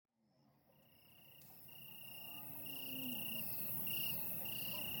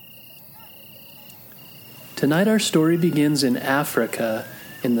Tonight our story begins in Africa,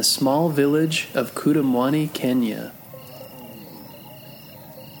 in the small village of Kudumwani, Kenya.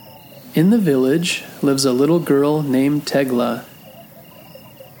 In the village lives a little girl named Tegla.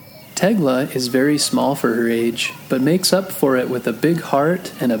 Tegla is very small for her age, but makes up for it with a big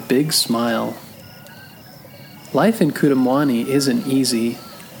heart and a big smile. Life in Kudumwani isn't easy.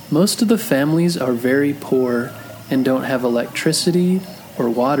 Most of the families are very poor and don't have electricity or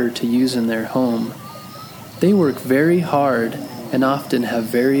water to use in their home. They work very hard and often have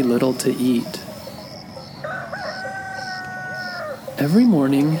very little to eat. Every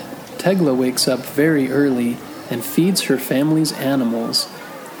morning, Tegla wakes up very early and feeds her family's animals,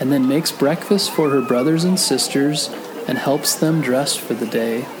 and then makes breakfast for her brothers and sisters and helps them dress for the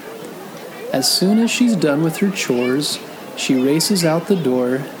day. As soon as she's done with her chores, she races out the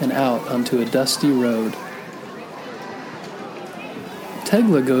door and out onto a dusty road.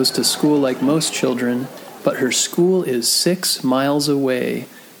 Tegla goes to school like most children, but her school is 6 miles away,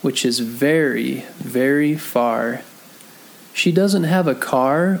 which is very, very far. She doesn't have a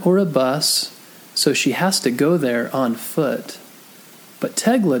car or a bus, so she has to go there on foot. But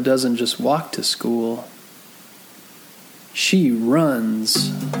Tegla doesn't just walk to school. She runs.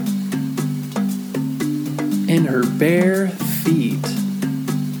 In her bare feet.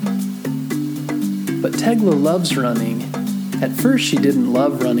 But Tegla loves running. At first she didn't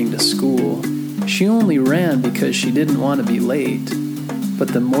love running to school. She only ran because she didn't want to be late. But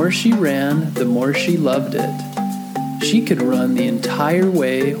the more she ran, the more she loved it. She could run the entire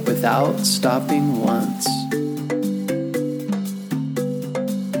way without stopping once.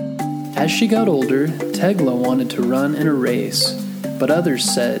 As she got older, Tegla wanted to run in a race, but others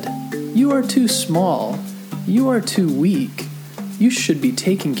said, "You are too small. You are too weak. You should be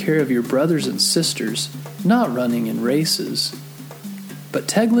taking care of your brothers and sisters, not running in races." But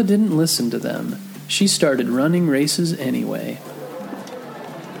Tegla didn't listen to them. She started running races anyway.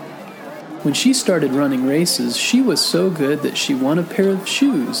 When she started running races, she was so good that she won a pair of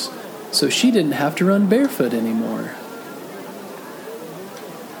shoes, so she didn't have to run barefoot anymore.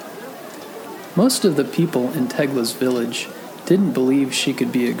 Most of the people in Tegla's village didn't believe she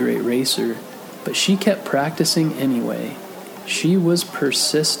could be a great racer, but she kept practicing anyway. She was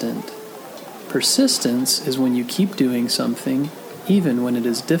persistent. Persistence is when you keep doing something, even when it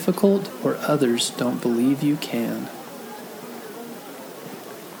is difficult or others don't believe you can.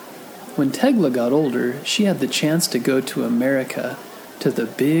 When Tegla got older, she had the chance to go to America, to the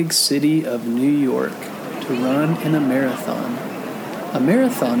big city of New York, to run in a marathon. A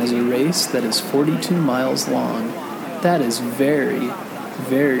marathon is a race that is 42 miles long. That is very,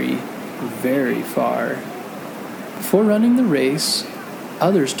 very, very far. Before running the race,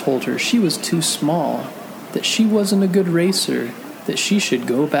 others told her she was too small, that she wasn't a good racer, that she should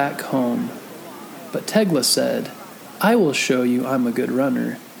go back home. But Tegla said, "I will show you I'm a good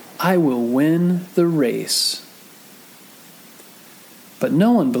runner. I will win the race." But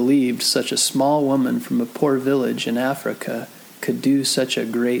no one believed such a small woman from a poor village in Africa could do such a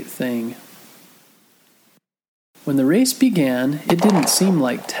great thing. When the race began, it didn't seem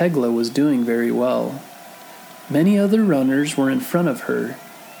like Tegla was doing very well. Many other runners were in front of her.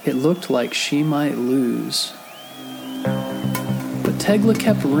 It looked like she might lose. But Tegla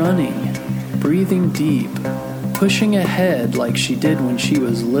kept running, breathing deep, pushing ahead like she did when she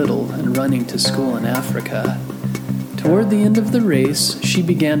was little and running to school in Africa. Toward the end of the race, she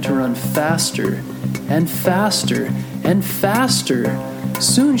began to run faster and faster and faster.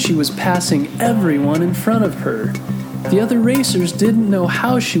 Soon she was passing everyone in front of her. The other racers didn't know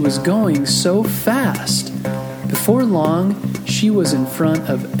how she was going so fast. Before long, she was in front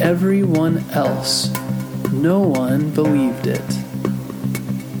of everyone else. No one believed it.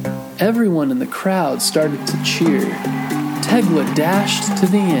 Everyone in the crowd started to cheer. Tegla dashed to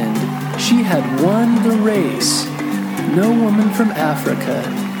the end. She had won the race. No woman from Africa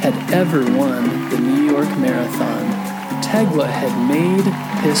had ever won the New York Marathon. Tegla had made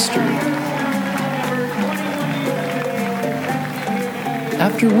history.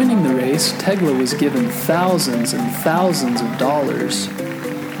 After winning the race, Tegla was given thousands and thousands of dollars.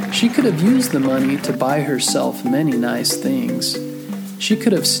 She could have used the money to buy herself many nice things. She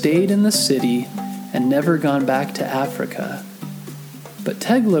could have stayed in the city and never gone back to Africa. But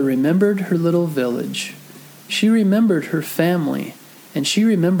Tegla remembered her little village. She remembered her family, and she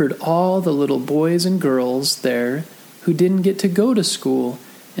remembered all the little boys and girls there who didn't get to go to school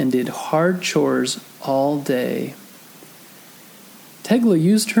and did hard chores all day. Tegla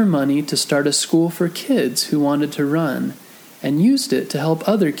used her money to start a school for kids who wanted to run, and used it to help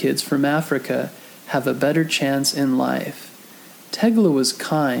other kids from Africa have a better chance in life. Tegla was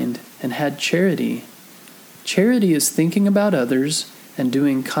kind and had charity. Charity is thinking about others and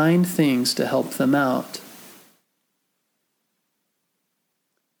doing kind things to help them out.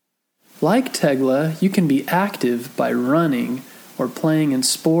 Like Tegla, you can be active by running or playing in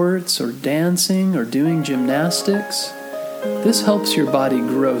sports or dancing or doing gymnastics. This helps your body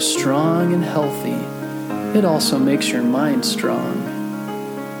grow strong and healthy. It also makes your mind strong.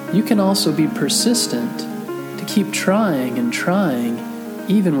 You can also be persistent, to keep trying and trying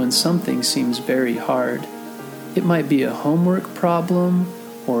even when something seems very hard. It might be a homework problem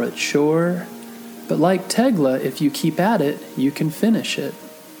or a chore, but like Tegla, if you keep at it, you can finish it.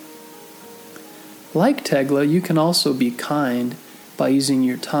 Like Tegla, you can also be kind by using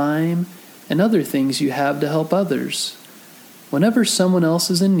your time and other things you have to help others. Whenever someone else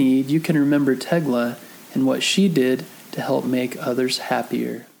is in need, you can remember Tegla and what she did to help make others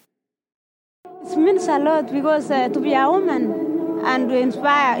happier. It means a lot because to be a woman and to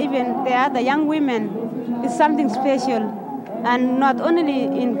inspire even the other young women is something special. And not only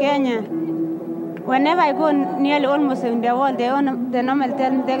in Kenya. Whenever I go nearly almost in the world, they normally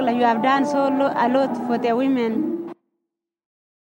tell me, Tegla, you have done a lot for the women.